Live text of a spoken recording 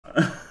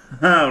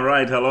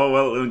Right, hello,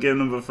 welcome to game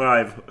number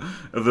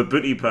 5 of the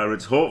Booty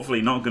Pirates.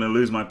 Hopefully not going to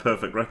lose my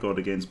perfect record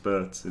against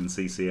Berts in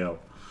CCL.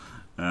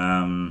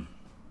 I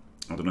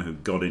don't know who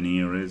God in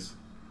here is.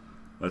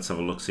 Let's have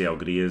a look, see how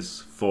good he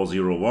is.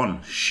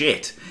 4-0-1.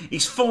 Shit!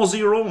 He's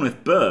 4-0-1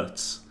 with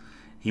Berts.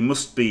 He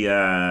must be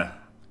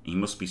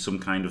some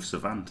kind of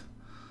savant.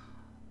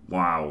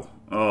 Wow.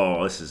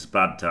 Oh, this is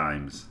bad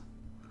times.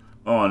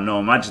 Oh no,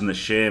 imagine the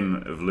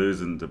shame of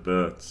losing to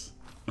Berts.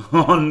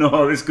 Oh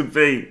no, this could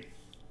be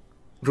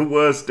the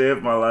worst day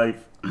of my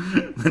life.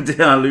 The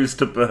day I lose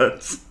to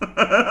Berts.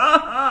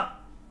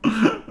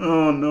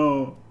 Oh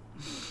no.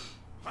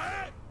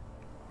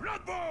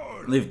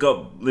 They've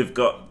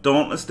got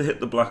Dauntless to hit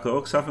the Black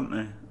Oaks, haven't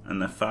they?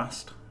 And they're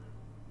fast.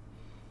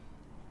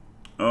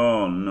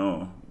 Oh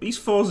no. He's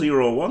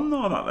 4-0-1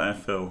 though, that there,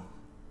 Phil.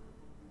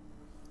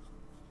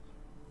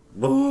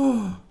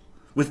 Whoa!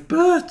 With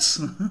Berts!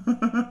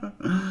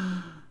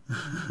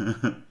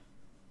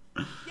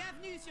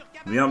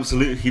 The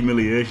absolute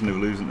humiliation of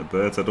losing to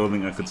Berts, I don't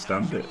think I could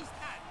stand it.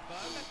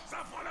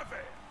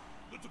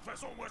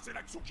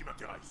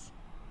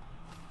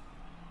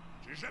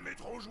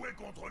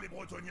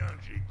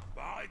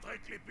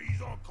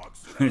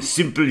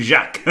 Simple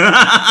Jack.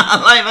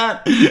 I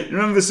like that.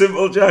 Remember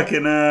Simple Jack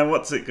in,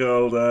 what's it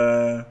called?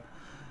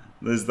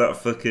 There's that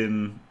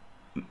fucking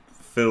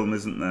film,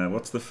 isn't there?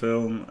 What's the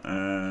film?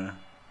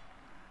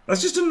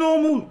 That's just a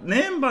normal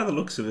name by the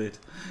looks of it.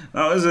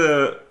 That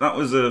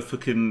was a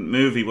fucking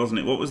movie, wasn't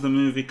it? What was the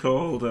movie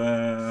called?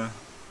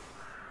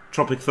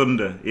 Tropic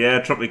Thunder. Yeah,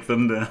 Tropic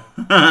Thunder.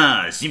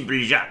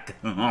 Simple Jacques.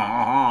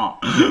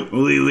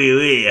 Oui, oui,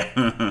 oui.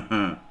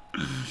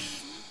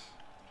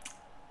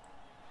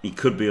 He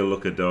could be a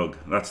looker dog.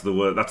 That's the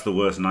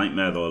worst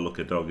nightmare though, a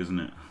looker dog, isn't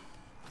it?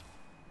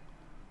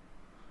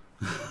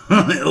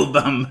 Little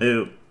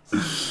bamboo.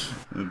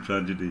 A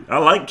tragedy. I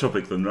like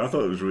Tropic Thunder. I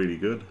thought it was really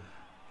good.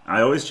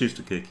 I always choose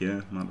to kick,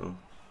 yeah,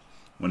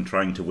 when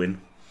trying to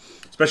win,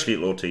 especially at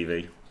low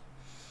TV.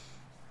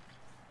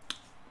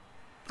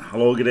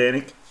 Hello, g'day,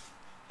 Nick.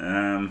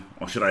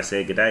 Or should I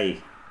say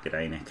g'day?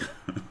 G'day, Nick.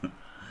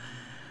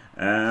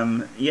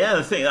 Yeah,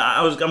 the thing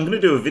I'm going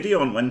to do a video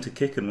on when to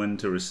kick and when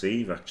to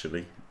receive,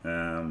 actually,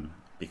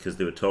 because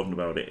they were talking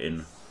about it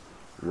in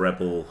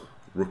Rebel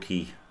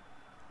Rookie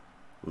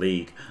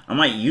League. I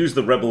might use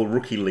the Rebel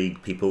Rookie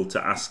League people to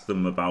ask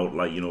them about,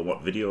 like, you know,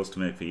 what videos to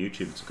make for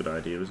YouTube. It's a good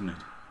idea, isn't it?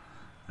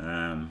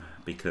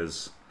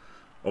 Because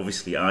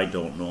obviously I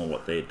don't know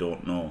what they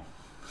don't know.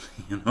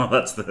 You know,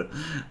 that's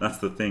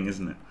the thing,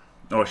 isn't it?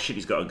 Oh shit,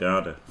 he's got a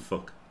Garda.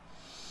 Fuck.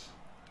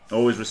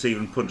 Always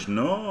receiving punch.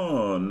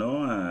 No,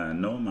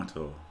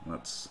 Matto.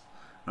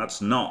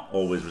 That's not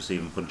always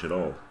receiving punch at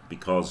all.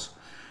 Because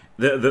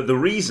the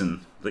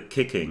reason that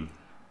kicking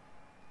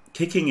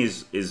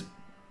is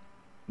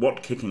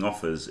what kicking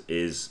offers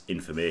is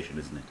information,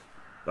 isn't it?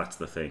 That's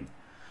the thing.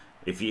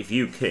 If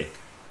you kick,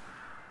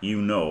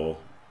 you know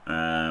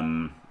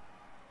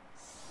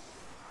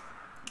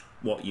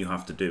what you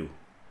have to do,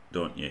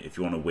 don't you? If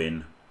you want to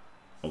win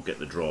or get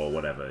the draw or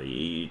whatever,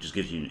 it just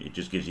gives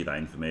you that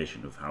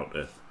information of how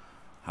to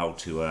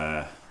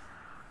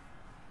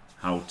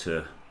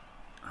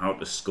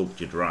sculpt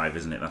your drive,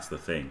 isn't it? That's the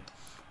thing.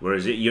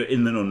 Whereas you're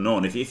in the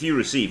unknown. If you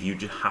receive, you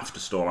just have to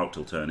stall out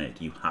till turn 8.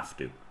 You have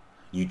to.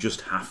 You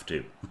just have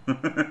to.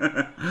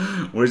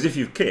 Whereas if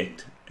you've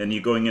kicked and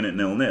you're going in at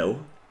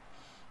 0-0,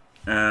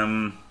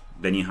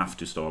 then you have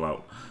to stall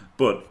out.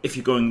 But if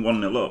you're going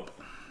 1-0 up,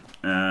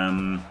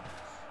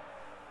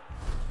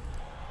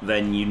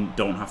 then you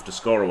don't have to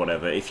score or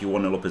whatever. If you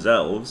 1-0 up as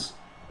elves,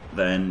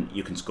 then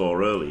you can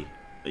score early.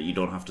 You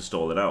don't have to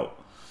stall it out.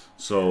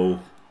 So,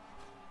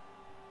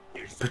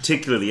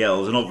 particularly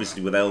elves, and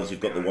obviously with elves you've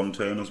got the 1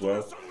 turn as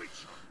well.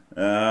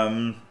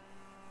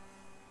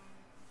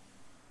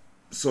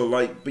 So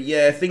like, but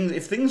yeah, if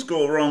things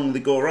go wrong,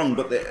 they go wrong.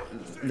 But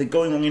they're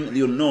going wrong into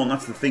the unknown.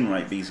 That's the thing,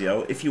 right,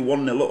 BZL? If you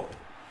 1-0 up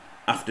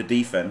after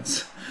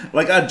defense,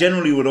 like I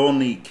generally would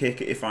only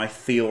kick if I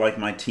feel like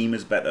my team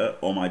is better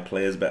or my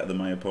player's better than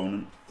my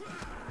opponent,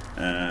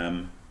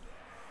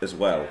 as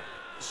well.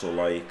 So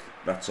like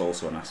that's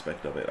also an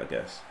aspect of it, I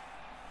guess.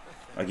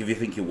 Like if you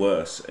think you're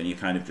worse and you're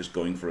kind of just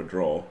going for a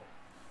draw.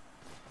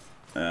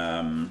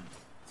 It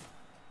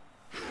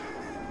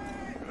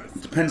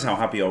depends how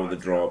happy you are with the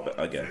draw, but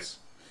I guess.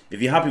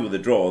 If you're happy with the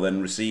draw,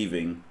 then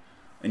receiving,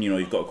 and you know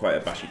you've got quite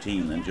a bashy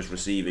team, then just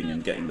receiving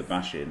and getting the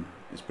bash in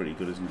is pretty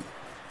good, isn't it?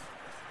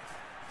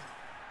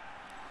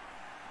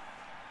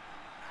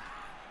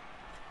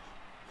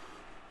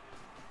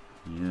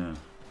 Yeah.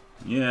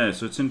 Yeah,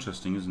 so it's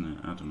interesting, isn't it?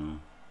 I don't know.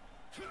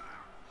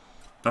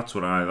 That's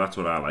what I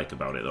like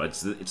about it though.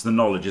 It's the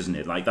knowledge, isn't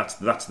it? Like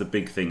that's the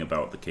big thing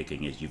about the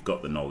kicking is you've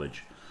got the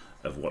knowledge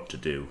of what to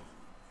do.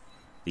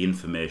 The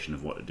information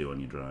of what to do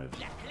on your drive.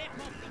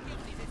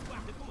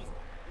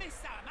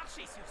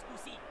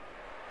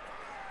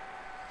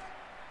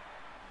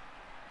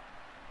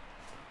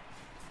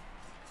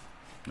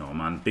 Oh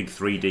man, big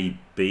 3D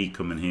B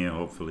coming here,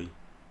 hopefully.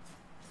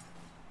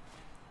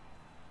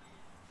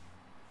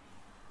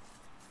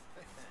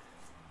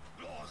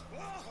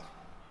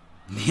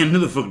 The end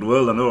of the fucking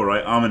world, I know,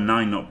 right? Armor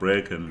 9 not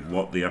breaking.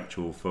 What the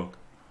actual fuck?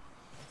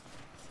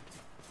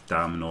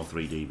 Damn, no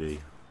 3DB.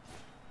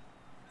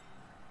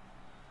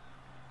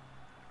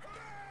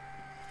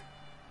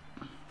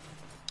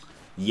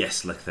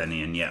 Yes,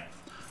 Lechthenian, yeah.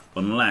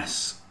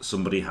 Unless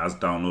somebody has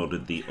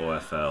downloaded the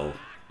OFL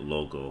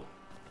logo.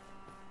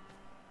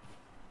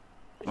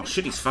 Oh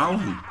shit, he's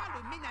fouling.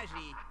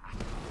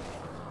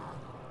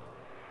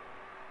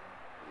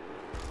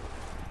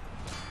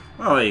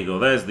 Oh, there you go.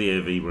 There's the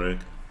AV break.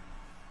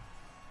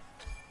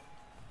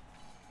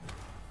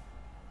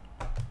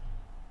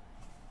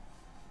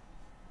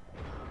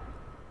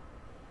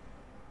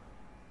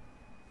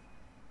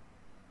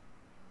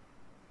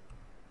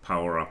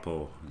 Power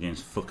Apple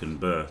against fucking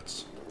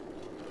Berts.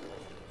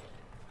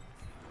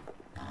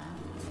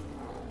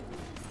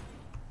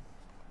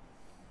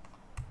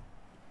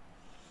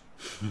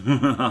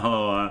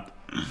 Hello, lad.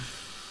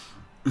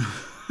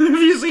 Have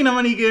you seen how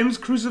many games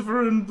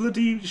Crucifer and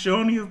bloody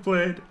Shawnee have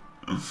played?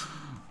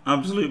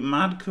 Absolute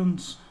mad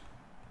cunts.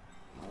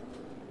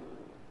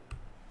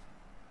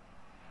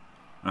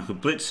 I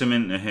could blitz him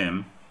into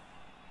him.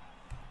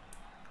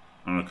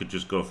 Or I could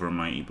just go for a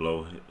mighty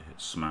blow, hit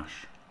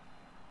smash.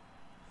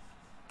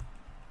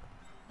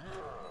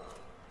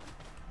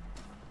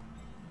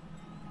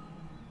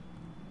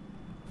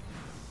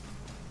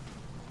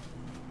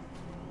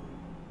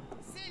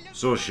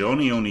 So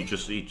Shawnee he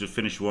just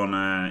finished one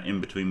in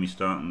between me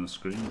starting the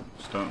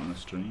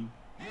stream.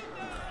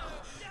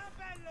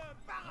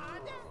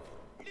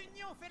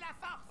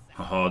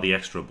 Oh, the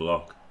extra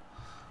block.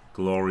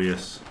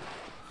 Glorious.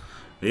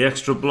 The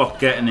extra block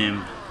getting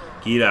him.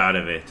 Get out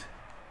of it.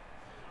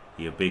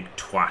 You big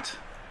twat.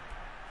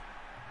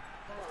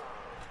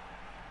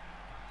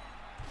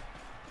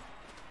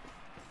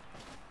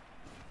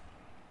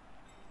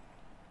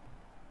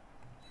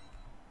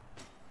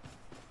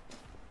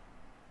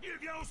 Il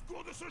vient au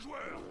secours de ce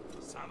joueur.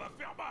 Ça va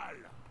faire mal.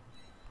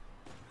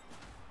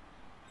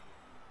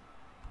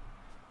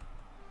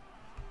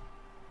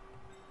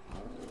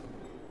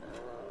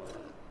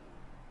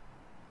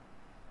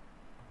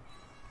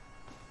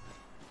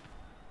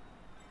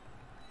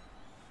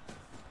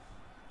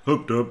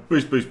 Hooked up.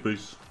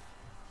 Peace.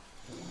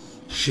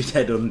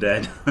 Shithead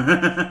undead.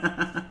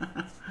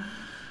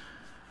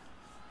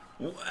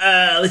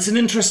 Well, it's an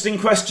interesting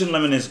question,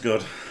 Lemon is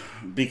good.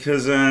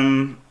 Because,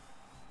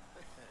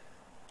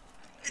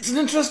 it's an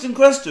interesting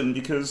question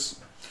because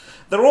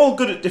they're all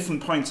good at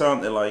different points,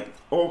 aren't they? Like,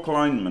 Orc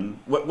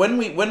linemen. When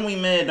we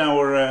made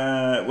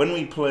our, when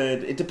we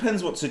played, it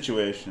depends what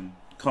situation.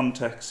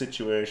 Context,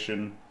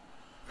 situation.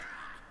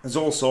 There's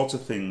all sorts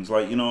of things.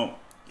 Like, you know,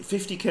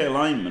 50k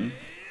linemen,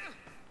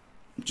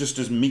 just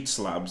as meat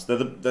slabs. They're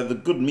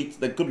good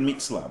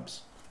meat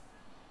slabs.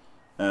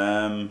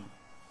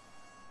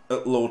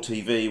 At low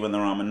TV when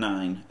they're armor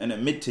 9, and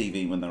at mid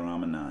TV when they're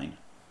armor 9.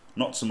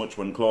 Not so much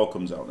when Claw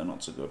comes out, they're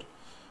not so good.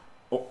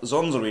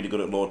 Zons are really good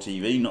at low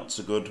TV, not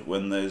so good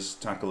when there's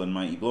Tackle and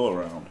Mighty Blow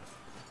around.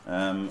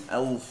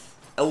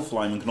 Elf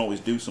linemen can always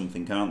do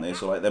something, can't they?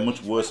 So like they're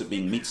much worse at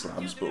being meat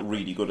slabs, but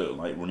really good at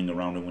like running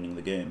around and winning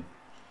the game.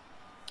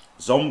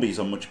 Zombies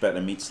are much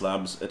better meat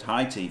slabs at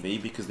high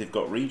TV because they've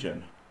got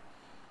regen.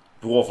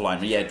 Dwarf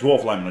linemen, yeah,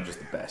 dwarf linemen are just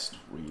the best,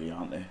 really,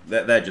 aren't they?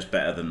 They're just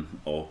better than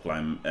orc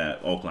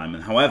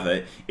linemen.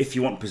 However, if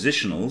you want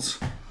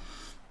positionals,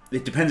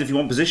 it depends if you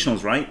want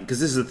positionals, right? Because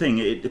this is the thing,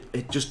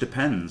 it just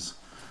depends.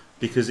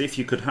 Because if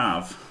you could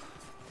have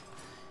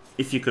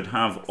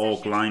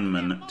orc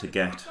linemen to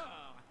get,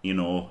 you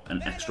know,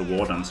 an extra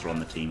war dancer on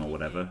the team or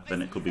whatever,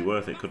 then it could be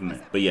worth it, couldn't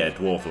it? But yeah,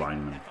 dwarf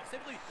linemen.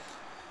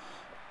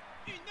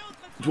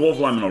 Dwarf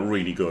linemen are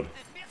really good.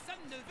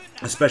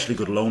 Especially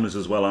good loners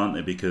as well, aren't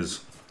they?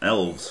 Because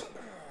elf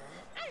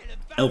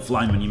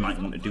linemen you might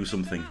want to do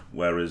something,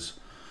 whereas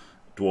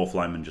dwarf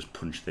linemen just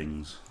punch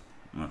things.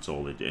 And that's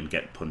all they do, and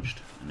get punched,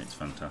 and it's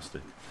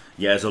fantastic.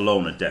 Yeah, as a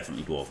loner,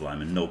 definitely dwarf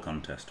lineman. No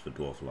contest for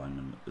dwarf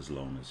linemen as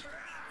loners.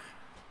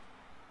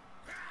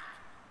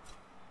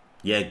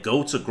 Yeah,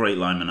 goats are great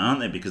linemen,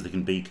 aren't they? Because they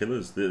can be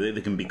killers. They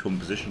can become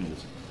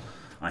positionals.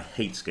 I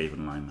hate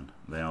Skaven linemen.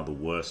 They are the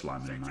worst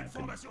linemen in my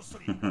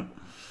opinion.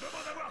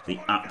 The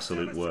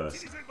absolute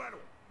worst.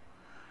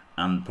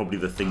 And probably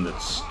the thing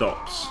that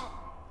stops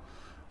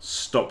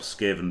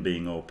Skaven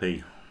being OP.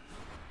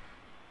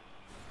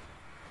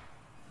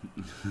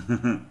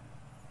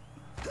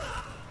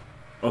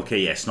 Okay,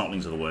 yeah,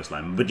 Snotlings are the worst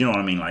linemen, but you know what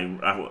I mean, like,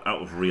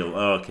 out of real,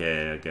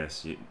 okay, I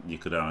guess you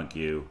could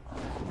argue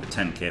the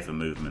 10k for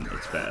movement,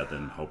 it's better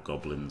than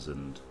Hobgoblins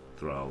and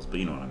Thralls, but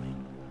you know what I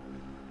mean.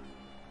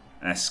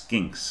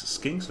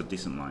 Skinks are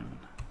decent linemen.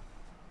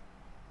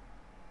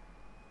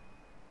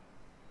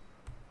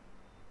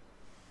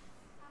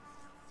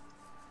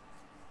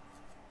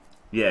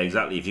 Yeah,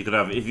 exactly. If you could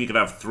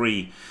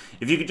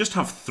just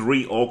have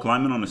three orc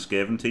linemen on a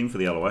Skaven team for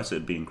the LOS,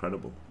 it'd be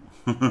incredible.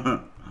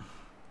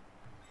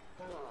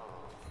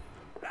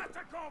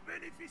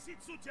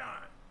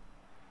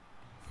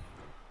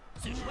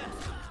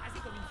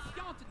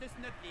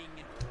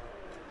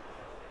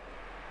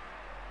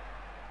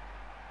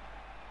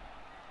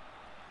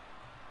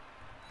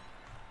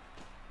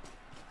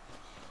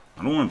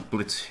 I don't want to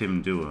blitz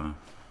him, do I?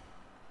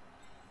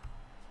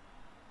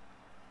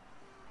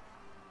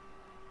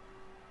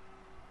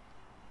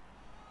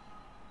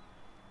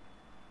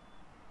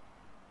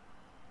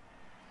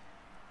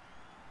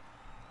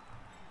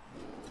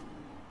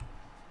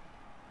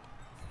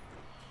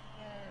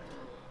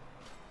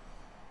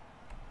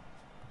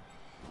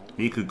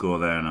 He could go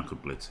there and I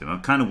could blitz him. I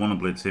kind of want to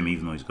blitz him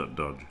even though he's got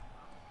dodge.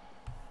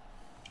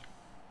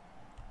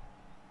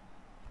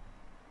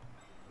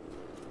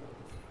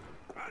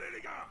 Allez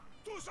les gars,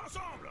 tous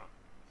ensemble.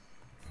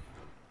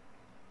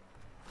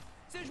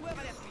 Ce joueur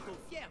a l'air plutôt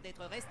fier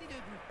d'être resté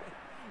debout.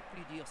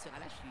 Plus dur sera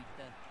la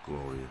chute.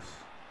 Glorious.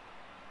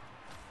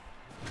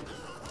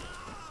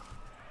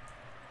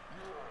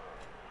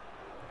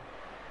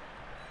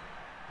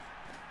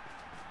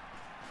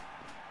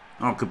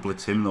 Oh, I could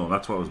blitz him though,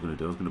 that's what I was going to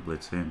do, I was going to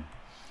blitz him.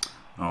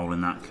 Oh,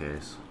 in that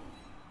case.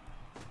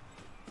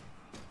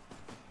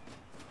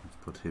 Let's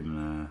put him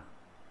there.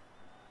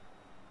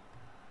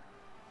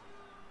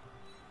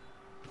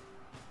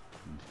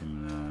 And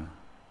him there.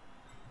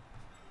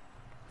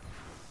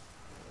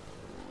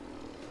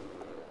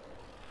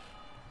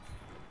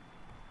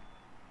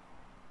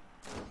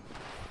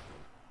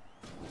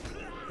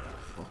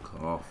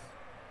 Fuck off.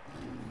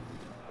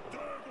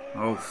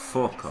 Oh,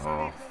 fuck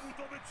off.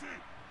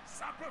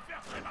 Ça peut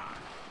faire très mal.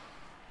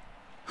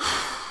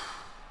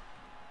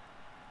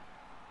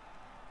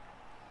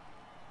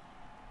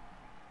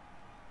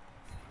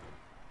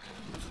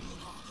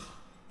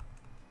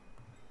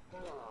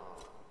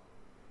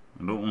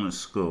 I don't want to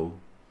skull,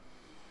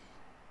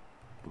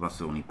 but that's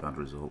the only bad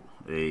result.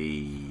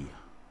 Hey.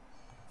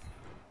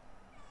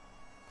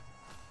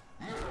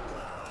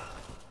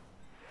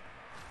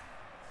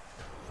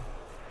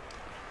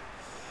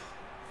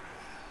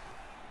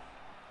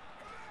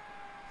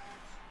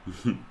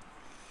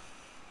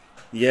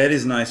 Yeah, it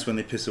is nice when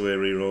they piss away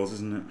rerolls,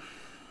 isn't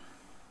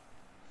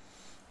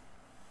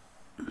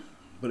it?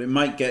 But it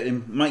might get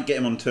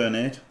him on turn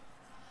 8.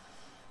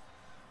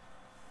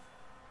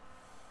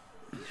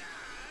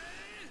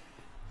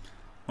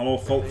 Hello,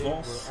 Fault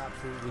Force.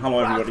 Hello,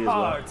 everybody as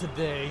well.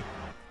 Today.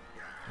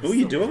 Oh,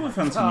 you do have a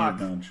fancy new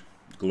badge.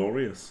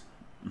 Glorious.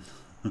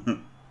 Vas-y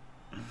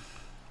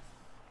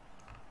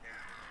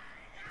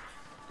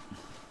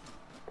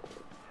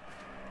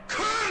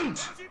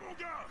mon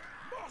gars,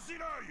 mords-y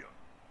l'œil.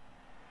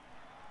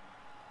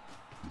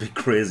 Bit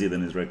crazier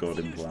than his record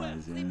Si le joueur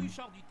implies, yeah.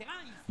 trébuchant du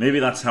terrain, il Maybe fait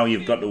that's how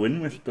you've got to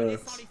win with et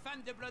connaissant births. les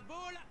fans de Blood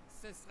Bowl,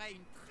 ce serait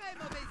une très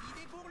mauvaise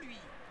idée pour lui.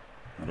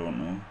 I don't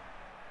know.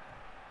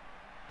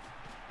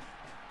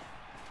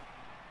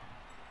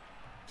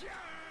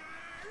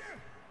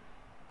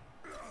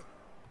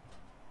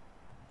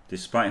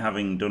 Despite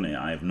having done it,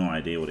 I have no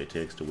idea what it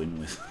takes to win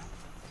with.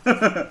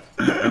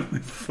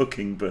 With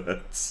fucking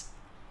birds.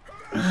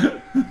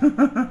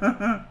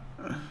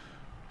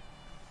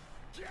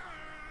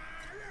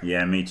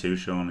 Yeah, me too,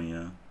 Shawnee,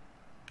 yeah.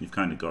 You've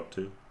kind of got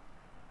to.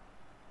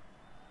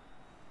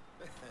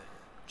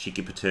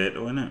 Cheeky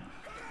potato, innit?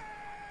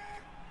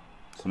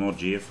 Some more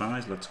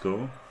GFIs, let's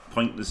go.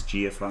 Pointless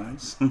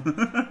GFIs.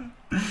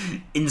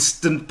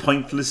 Instant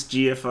pointless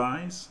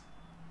GFIs.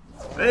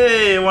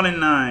 Hey, 1 in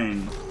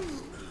 9.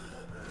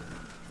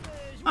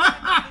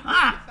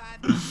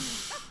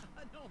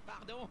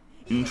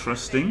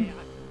 Interesting.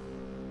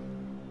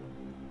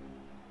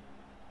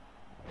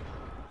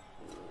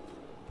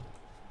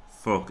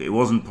 Fuck, it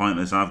wasn't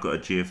pointless. I've got a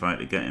GFI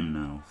to get him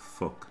now.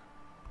 Fuck.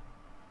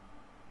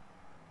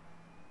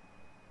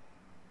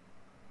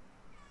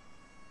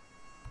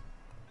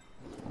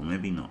 Or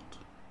maybe not.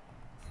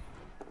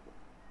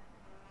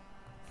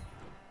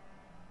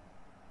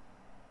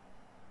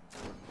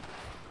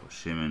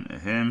 Push him into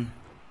him.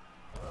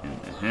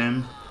 Into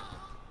him.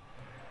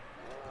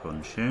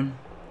 Punch him.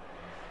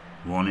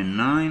 1 in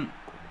 9.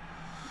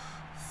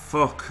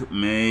 Fuck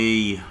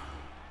me.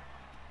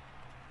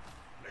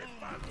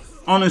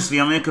 Honestly,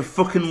 I make a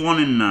fucking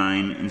 1 in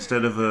 9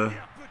 instead of a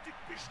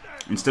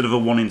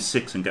 1 in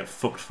 6 and get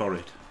fucked for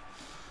it.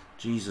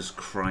 Jesus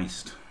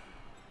Christ.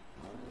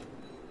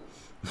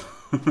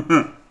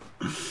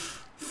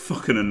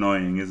 Fucking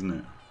annoying, isn't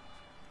it?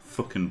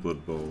 Fucking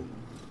Blood Bowl.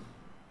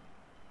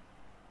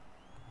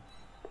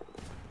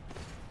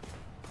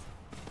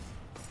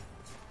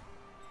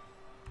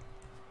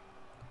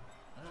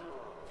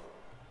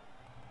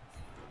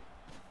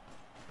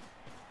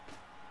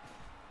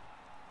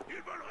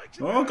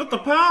 Oh, got the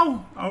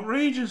POW!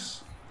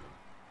 Outrageous!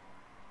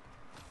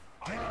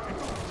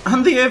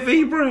 And the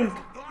AV break!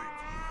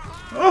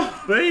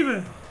 Oh,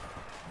 baby!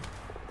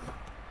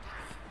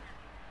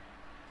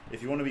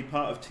 If you want to be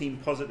part of Team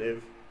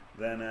Positive,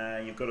 then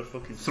you've got to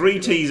fucking... 3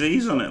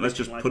 TZs on it, let's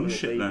just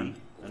punch it then.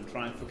 And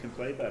try and fucking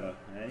play better,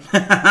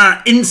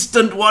 eh?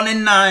 Instant 1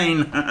 in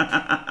 9!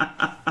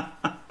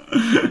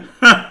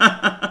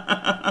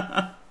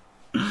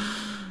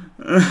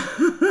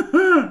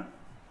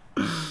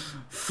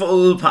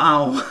 Full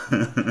POW!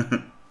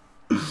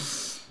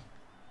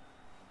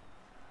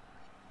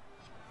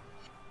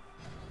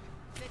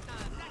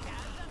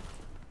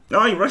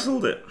 Oh, he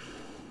wrestled it.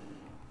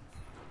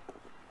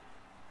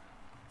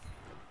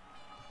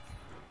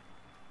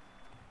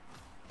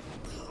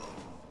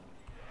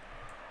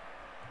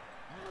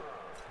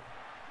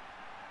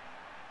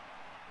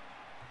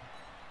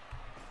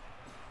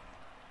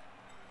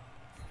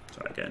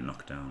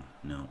 knockdown.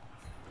 No.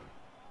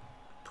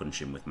 Punch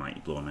him with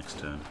Mighty Blow next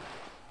turn.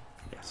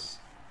 Yes.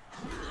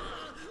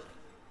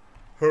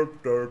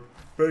 Herp derp,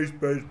 base,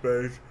 base,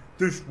 base.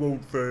 This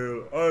won't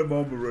fail. I'm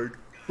on the right.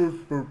 Burr,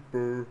 burr,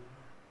 burr.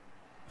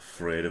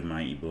 Afraid of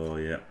Mighty Blow,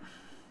 yeah.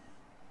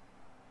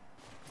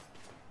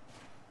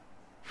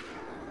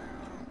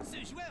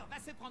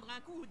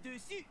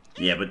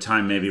 Yeah, but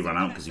time maybe ran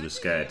out because he was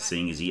scared,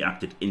 seeing as he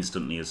acted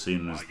instantly as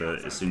soon as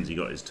he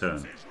got his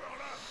turn.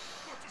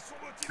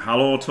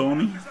 Hello,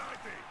 Tony.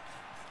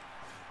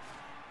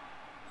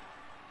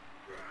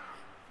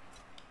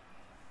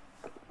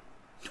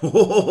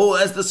 Oh,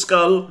 there's the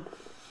skull.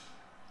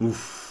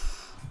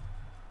 Oof.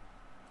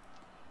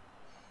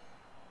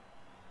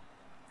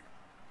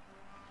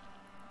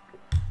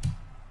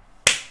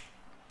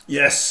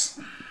 Yes,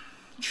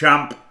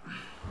 champ.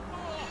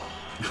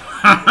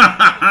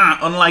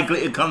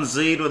 Unlikely to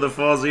concede with a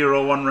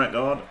 4-0-1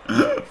 record.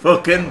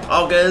 Fucking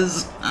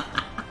poggers.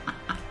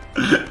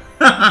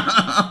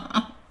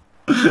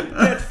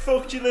 Get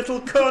fucked, you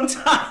little cunt.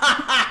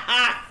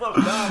 Fuck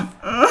off.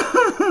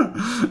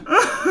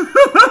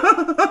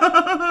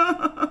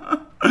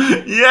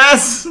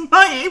 Yes,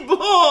 Mighty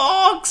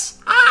Blocks.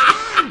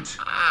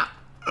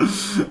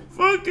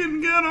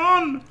 Fucking get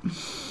on.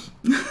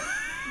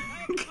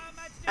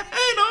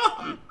 Get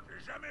on.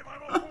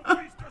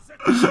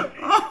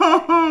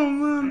 Oh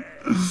man.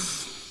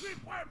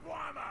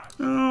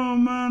 Oh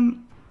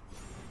man.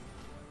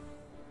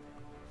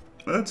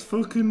 Let's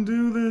fucking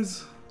do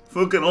this.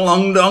 Fucking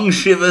long dong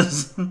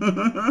shivers.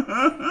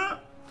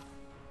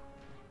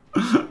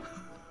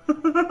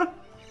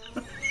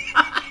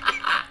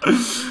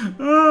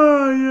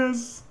 Oh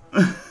yes.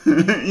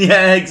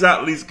 Yeah,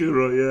 exactly,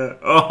 Skuro, yeah.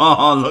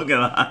 Oh, look at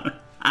that.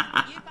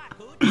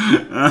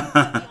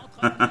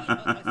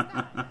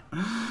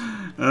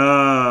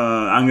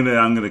 I'm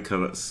gonna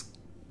cut it.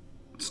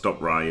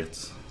 Stop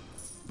riots.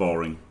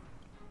 Boring.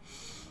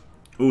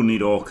 Ooh,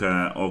 need orc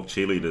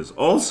cheerleaders.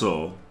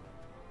 Also,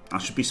 I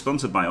should be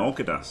sponsored by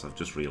Orchidas, I've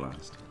just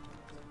realised.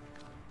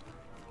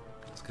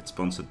 Let's get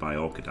sponsored by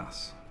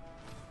Orchidas.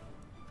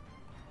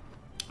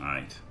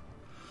 Alright.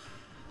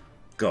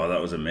 God,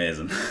 that was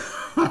amazing.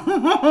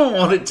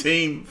 What a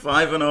team.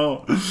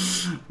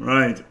 5-0.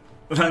 Right.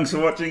 Thanks for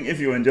watching. If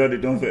you enjoyed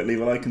it, don't forget to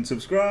leave a like and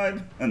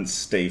subscribe. And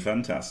stay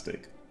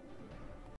fantastic.